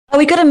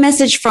we got a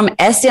message from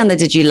Essie on the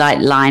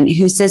DigiLite line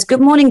who says,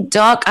 "Good morning,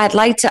 Doc. I'd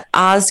like to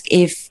ask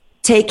if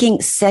taking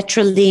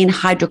Sertraline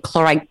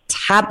hydrochloride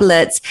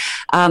tablets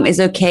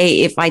is okay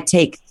if I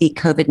take the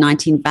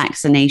COVID-19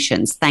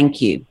 vaccinations. Thank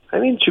you." I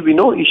mean, should be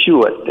no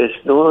issue. There's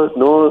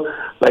no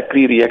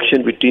likely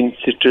reaction between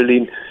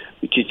Sertraline,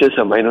 which is just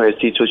amino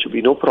acid, so should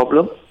be no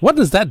problem. What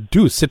does that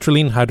do,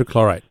 Sertraline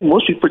hydrochloride?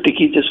 Most people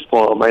take it just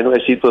for amino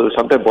acid, but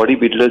sometimes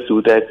bodybuilders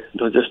do that,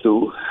 just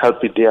to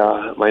help with their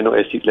amino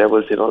acid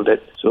levels and all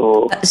that.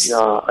 So,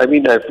 yeah, I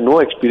mean, I have no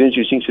experience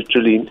using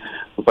Sertraline,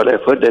 but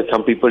I've heard that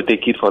some people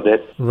take it for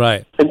that.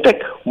 Right. In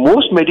fact,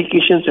 most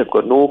medications have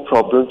got no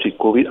problems with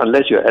COVID.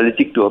 Unless you're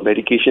allergic to a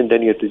medication,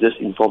 then you have to just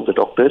inform the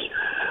doctors.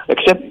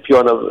 Except if you're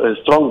on a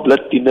strong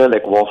blood thinner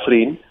like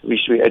warfarin,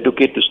 which we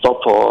advocate to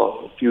stop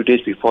for a few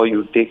days before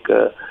you take.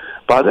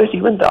 But otherwise,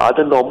 even the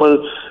other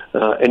normal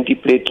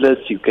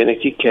antiplatelets, you can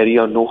actually carry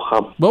on, no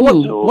harm. But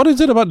what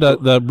is it about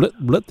the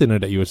blood thinner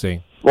that you were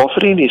saying?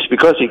 Warfarin is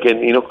because it can,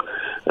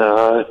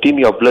 thin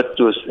your blood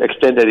to an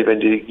extent that when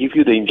they give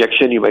you the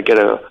injection, you might get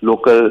a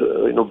local,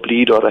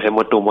 bleed or a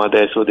hematoma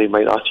there. So they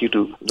might ask you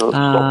to, stop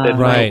that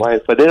for a while.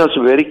 But then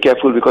also very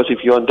careful, because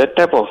if you're on that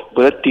type of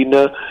blood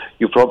thinner,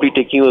 you're probably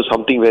taking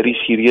something very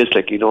serious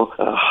like,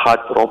 a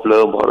heart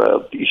problem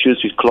or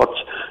issues with clots.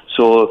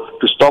 So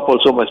to stop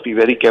also must be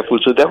very careful.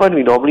 So that one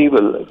we normally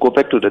will go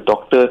back to the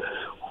doctor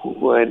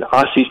and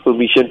ask his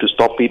permission to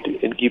stop it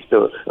and give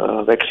the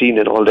vaccine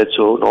and all that.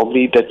 So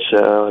normally that's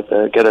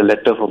get a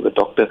letter from the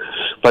doctor.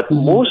 But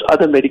most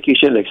other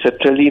medication like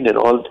Sertraline and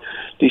all,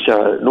 these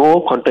are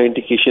no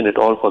contraindication at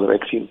all for the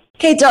vaccine.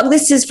 Okay, Doc,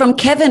 this is from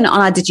Kevin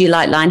on our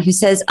DigiLite line who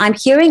says, "I'm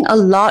hearing a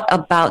lot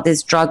about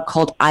this drug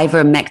called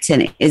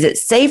ivermectin. Is it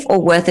safe or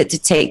worth it to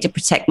take to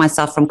protect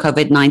myself from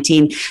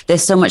COVID-19?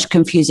 There's so much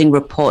confusing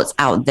reports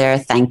out there.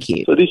 Thank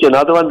you." So this is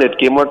another one that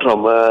came out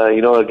from,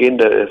 again,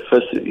 the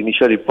first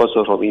initial reports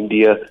were from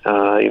India,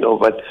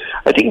 but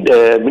I think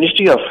the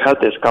Ministry of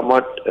Health has come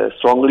out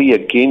strongly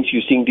against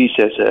using this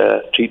as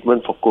a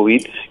treatment for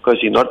COVID because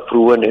it's not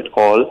proven at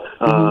all.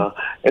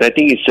 And I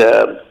think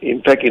it's,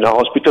 in fact, in our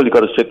hospital, you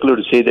got a circular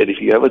to say that if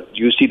you ever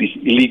use it, it's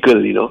illegal,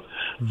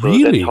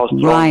 Really? So that's how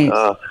strong.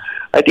 Right.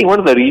 I think one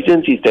of the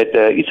reasons is that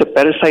it's a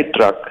parasite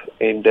drug,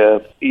 and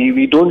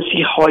we don't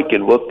see how it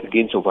can work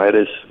against a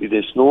virus.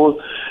 There's no,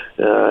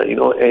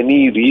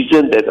 any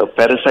reason that a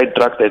parasite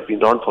drug that's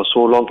been on for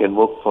so long can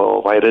work for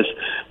a virus,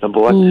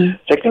 number one.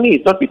 Secondly,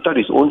 it's not without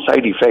its own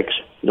side effects.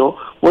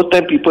 Most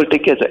time people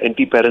take it as an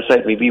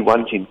anti-parasite maybe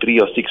once in 3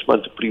 or 6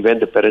 months to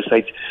prevent the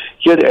parasites.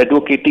 Here they're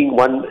advocating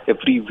one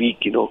every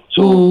week,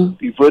 So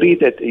we worry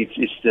that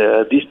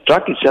this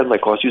drug itself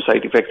might cause you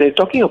side effects. They're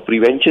talking of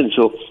prevention.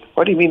 So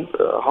what do you mean?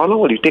 How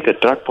long will you take a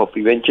drug for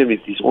prevention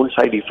with its own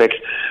side effects,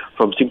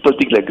 from simple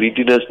things like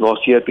greediness,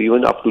 nausea, to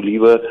even up to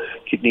liver,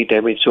 kidney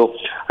damage? So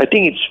I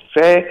think it's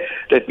fair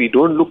that we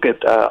don't look at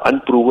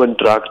unproven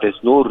drugs. There's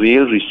no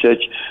real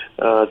research.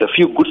 The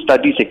few good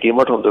studies that came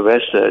out from the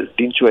West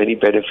didn't show any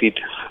benefit.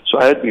 So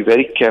I would be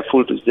very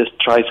careful to just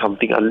try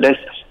something unless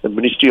the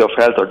Ministry of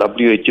Health or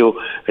WHO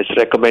has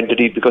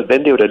recommended it, because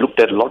then they would have looked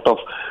at a lot of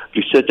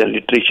research and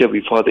literature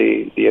before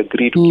they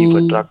agree to give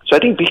a drug. So I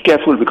think be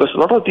careful, because a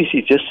lot of this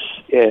is just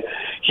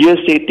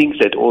hearsay things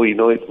that,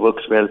 it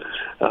works well.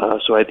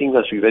 So I think we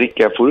must be very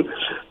careful.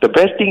 The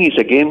best thing is,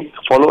 again,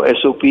 follow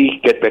SOP,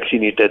 get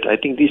vaccinated. I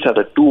think these are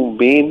the two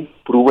main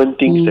proven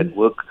things that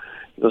work.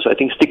 So I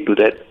think stick to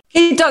that.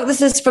 Hey, Doc,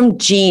 this is from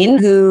Jean,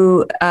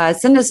 who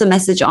sent us a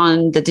message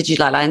on the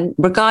DigiLite line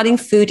regarding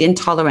food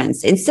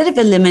intolerance. Instead of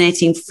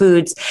eliminating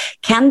foods,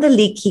 can the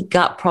leaky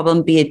gut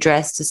problem be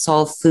addressed to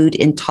solve food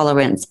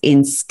intolerance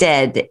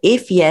instead?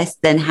 If yes,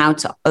 then how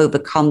to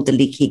overcome the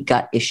leaky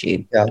gut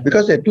issue? Yeah,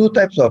 because there are two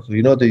types of,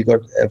 you got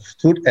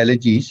food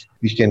allergies,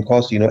 which can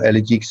cause,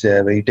 allergics.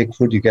 When you take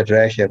food, you get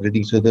rash,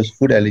 everything. So there's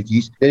food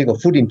allergies. Then you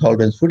got food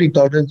intolerance. Food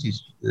intolerance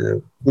is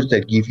foods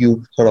that give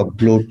you sort of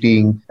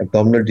bloating,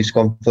 abdominal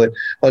discomfort.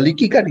 Or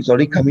leaky gut is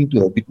already coming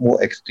to a bit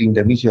more extreme.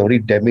 That means you already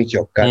damaged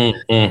your gut.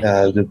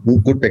 The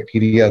good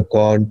bacteria are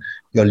gone.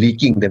 You're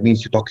leaking. That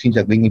means your toxins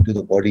are going into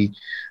the body.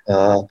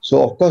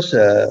 So, of course,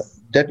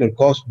 that will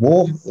cause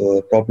more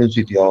problems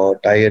with your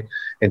diet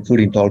and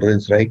food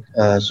intolerance, right?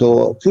 I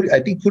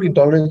think food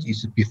intolerance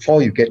is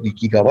before you get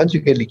leaky gut. Once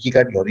you get leaky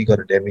gut, you already got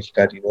a damaged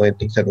gut, and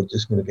things are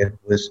just going to get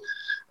worse.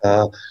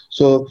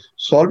 So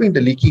solving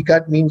the leaky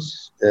gut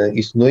means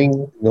is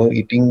knowing,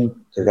 eating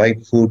the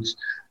right foods,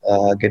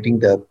 getting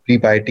the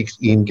prebiotics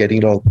in,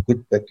 getting a lot of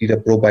good bacteria,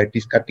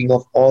 probiotics, cutting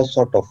off all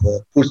sort of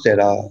foods that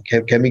are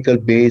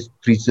chemical-based,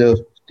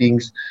 preserved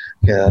things,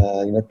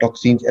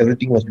 toxins,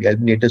 everything must be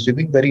eliminated. So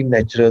being very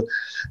natural.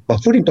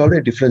 But food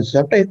intolerance is different.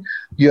 Sometimes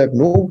you have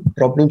no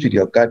problems with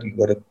your gut. You've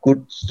got a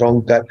good,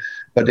 strong gut.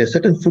 But there are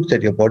certain foods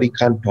that your body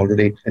can't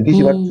tolerate. And this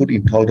is what food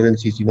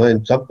intolerance is,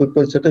 and some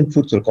people, certain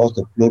foods will cause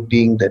the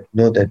bloating, that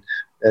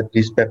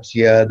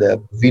dyspepsia,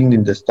 the wind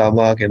in the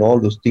stomach, and all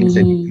those things.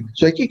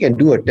 So actually, you can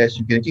do a test.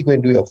 You can actually go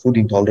and do a food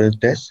intolerance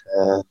test.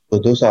 So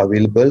those are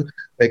available.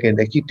 I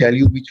can actually tell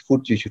you which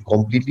foods you should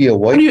completely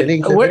avoid.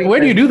 Where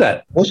do you do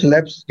that? Most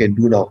labs can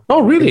do now.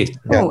 Oh, really?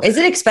 Yeah. Oh, is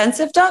it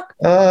expensive, Doc?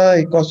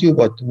 It costs you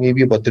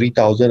maybe about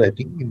 3,000, I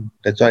think.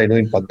 That's why I know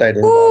in Panta, I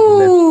don't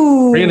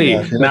know. Really?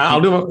 I'll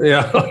do.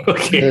 Yeah.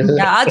 Okay.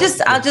 Yeah,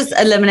 I'll just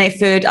eliminate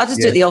food. I'll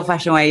just do it the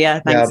old-fashioned way.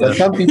 Yeah. Thanks. Yeah, but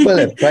some people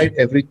have tried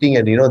everything,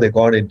 and they've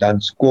gone and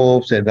done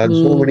scopes and done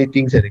so many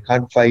things that they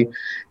can't find.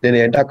 Then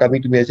they end up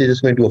coming to me and say,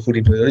 just going to a food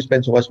intolerance. You only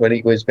spend so much money,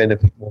 you go and spend a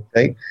bit more,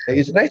 right?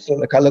 It's nice.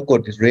 The color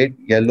code is red,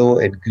 yellow,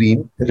 and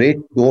green.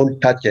 Red, don't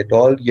touch at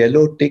all.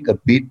 Yellow, take a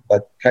bit,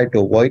 but try to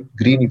avoid.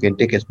 Green, you can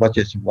take as much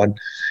as you want.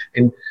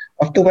 And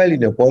after a while, in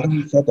your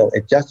body sort of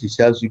adjusts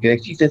itself. So you can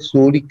actually just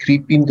slowly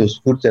creep in those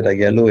foods that are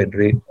yellow and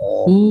red.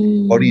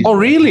 Oh,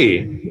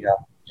 really? Yeah.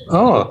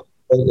 Oh.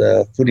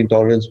 The food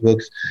intolerance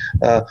works.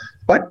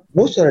 But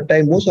most of the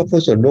time, most of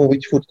us don't know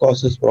which food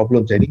causes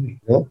problems anyway.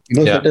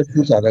 Certain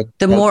foods are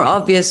the more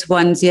obvious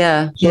ones, So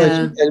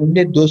actually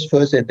eliminate those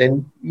first, and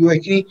then you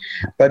actually.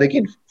 But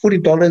again, food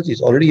intolerance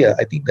is already,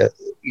 I think,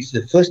 is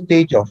the first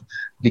stage of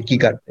leaky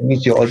gut. It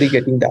means you're already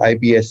getting the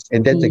IBS,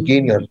 and that's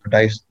again your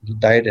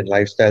diet and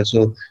lifestyle.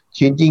 So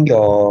changing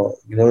your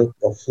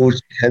foods,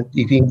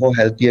 eating more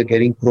healthier,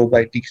 getting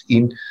probiotics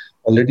in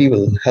already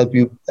will help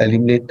you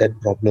eliminate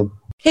that problem.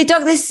 Hey,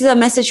 Doc, this is a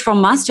message from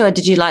Master at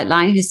DigiLite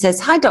line who says,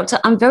 "Hi, Doctor.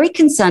 I'm very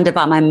concerned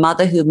about my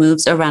mother who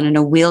moves around in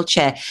a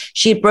wheelchair.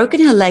 She had broken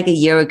her leg a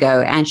year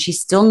ago and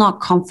she's still not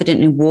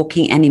confident in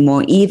walking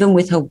anymore, even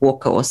with her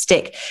walker or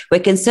stick. We're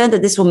concerned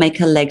that this will make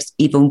her legs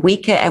even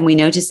weaker, and we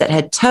notice that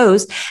her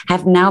toes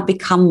have now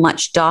become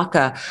much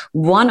darker,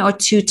 1 or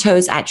 2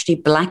 toes actually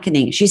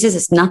blackening. She says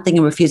it's nothing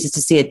and refuses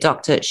to see a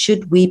doctor.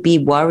 Should we be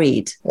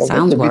worried?"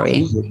 Sounds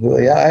worrying.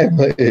 Yeah,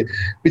 a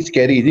bit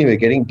scary. Isn't it? We're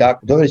getting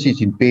dark. Don't know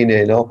she's in pain.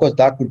 Of course,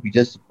 dark could be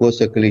just poor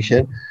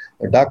circulation.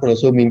 Dark would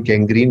also mean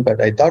gangrene, but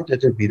I thought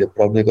that would be the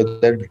problem because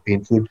that would be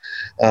painful.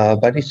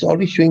 But it's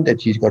already showing that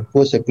she's got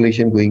poor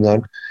circulation going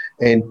on.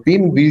 And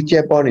being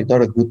wheelchair bound is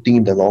not a good thing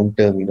in the long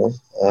term,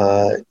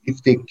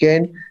 If they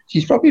can,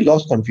 she's probably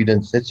lost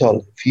confidence. That's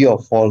all. Fear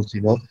of falls, A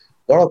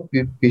lot of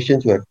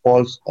patients who have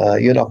falls,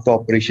 even after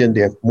operation,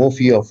 they have more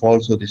fear of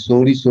falls. So they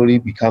slowly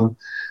become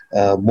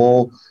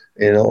more,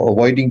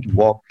 avoiding to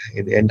walk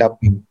and end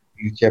up being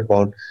wheelchair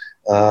bound.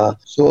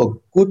 So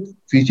a good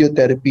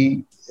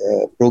physiotherapy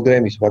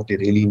program is what they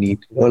really need.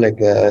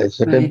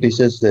 Certain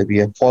places that we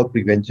have fall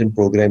prevention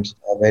programs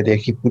where they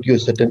actually put you a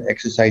certain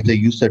exerciser,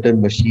 use certain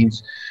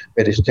machines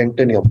where they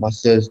strengthen your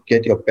muscles,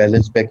 get your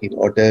balance back in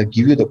order,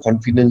 give you the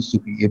confidence to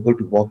be able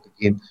to walk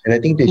again. And I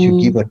think they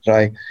should give a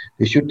try.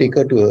 They should take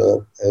her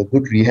to a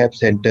good rehab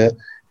center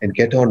and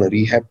get her on a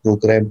rehab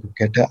program to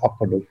get her up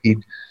on her feet.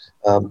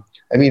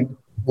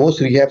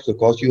 Most rehabs will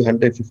cost you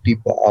 150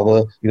 per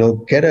hour.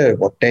 Get her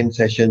about 10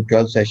 sessions,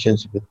 12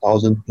 sessions with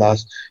 1,000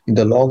 plus. In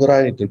the long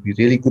run, it will be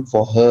really good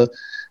for her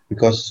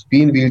because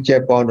being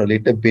wheelchair bound or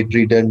later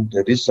bedridden,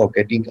 the risk of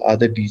getting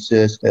other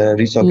diseases,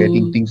 risk of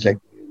getting things like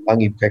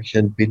lung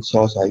infection, bed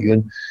sores are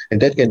even,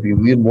 and that can be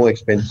even more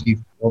expensive.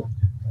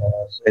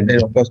 And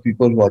then, of course,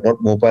 people who are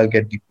not mobile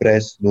get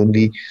depressed,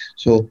 lonely.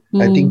 So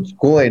I think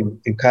go and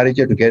encourage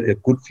her to get a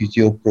good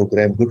physio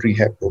program, good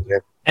rehab program.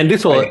 And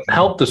this will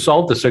help to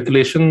solve the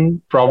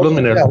circulation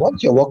problem.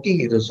 Once you're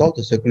walking, it will solve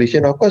the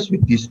circulation. Of course,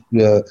 with these,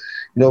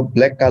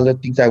 black color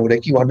things, I would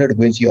actually want her to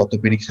go and see an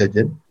orthopedic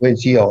surgeon. Go and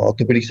see an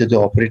orthopedic surgeon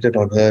operated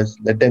on her.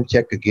 Let them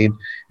check again,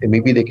 and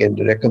maybe they can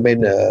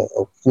recommend a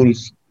full,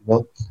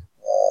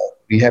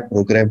 rehab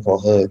program for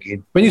her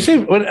again. When you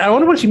say, I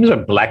wonder what she means by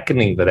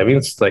blackening. That I mean,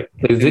 it's like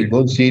you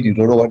don't see it, you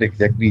don't know what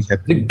exactly is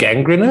happening. Is it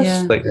gangrenous?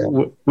 Yeah.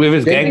 If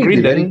it's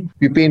gangrene, then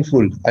be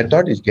painful. I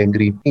thought it's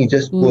gangrene. It's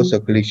just poor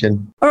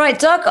circulation. All right,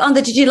 Doc, on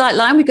the DigiLite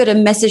line, we got a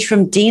message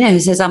from Dina who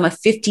says, "I'm a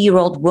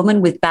 50-year-old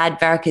woman with bad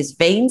varicose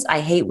veins. I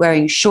hate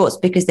wearing shorts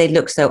because they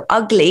look so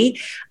ugly."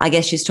 I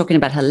guess she's talking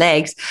about her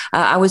legs.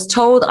 "I was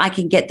told I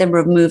can get them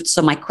removed.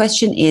 So my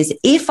question is,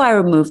 if I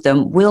remove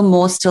them, will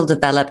more still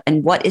develop?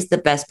 And what is the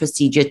best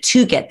procedure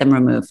to get them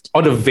removed?"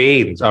 Oh, the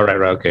veins. All right,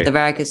 okay. The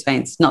varicose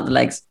veins, not the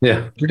legs.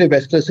 Yeah. Today,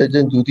 vascular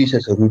surgeons do this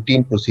as a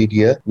routine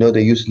procedure.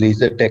 They use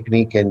laser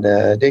technique and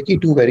they actually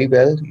do very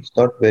well. It's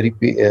not very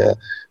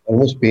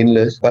almost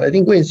painless. But I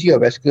think go and see a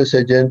vascular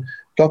surgeon,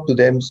 talk to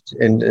them,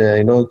 and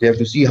they have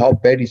to see how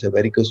bad is a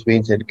varicose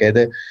veins and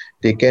whether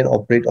they can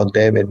operate on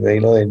them and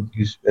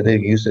use whether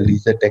you use a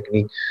laser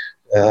technique.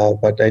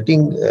 But I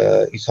think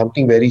it's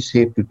something very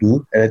safe to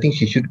do, and I think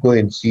she should go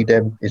and see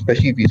them,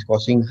 especially if it's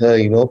causing her,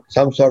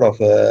 some sort of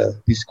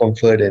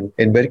discomfort. And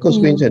varicose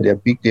veins, and they're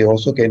big, they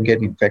also can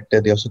get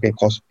infected. They also can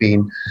cause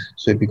pain.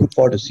 So it'd be good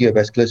for her to see a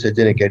vascular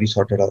surgeon and get it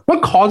sorted out.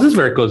 What causes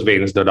varicose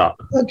veins,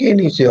 Doc? Again,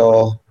 it's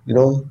your,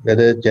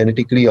 whether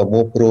genetically you're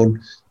more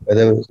prone,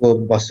 whether it's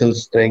muscle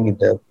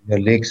strength in your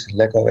legs,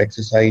 lack of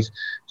exercise.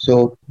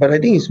 So, but I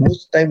think it's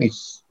most of the time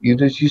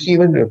you see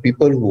even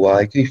people who are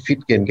actually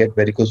fit can get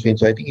varicose veins.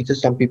 So I think it's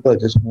just some people are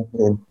just more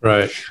prone.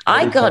 Right.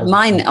 I got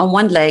mine on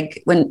one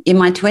leg when in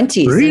my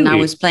 20s, Really? and I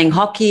was playing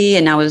hockey,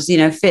 and I was,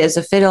 fit as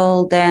a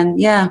fiddle. Then,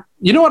 yeah.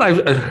 You know what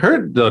I've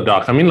heard, though,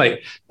 Doc? I mean,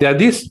 like, there are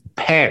these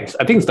pants.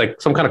 I think it's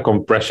like some kind of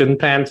compression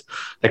pants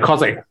that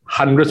cost like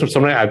hundreds or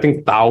something, I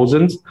think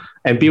thousands.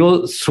 And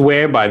people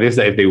swear by this,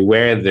 that if they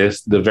wear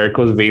this, the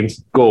varicose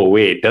veins go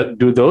away.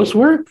 Do those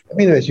work? I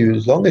mean, as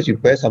long as you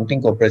wear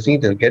something compressing,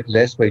 it'll get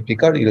less, but if you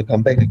take out, it'll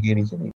come back again, isn't it?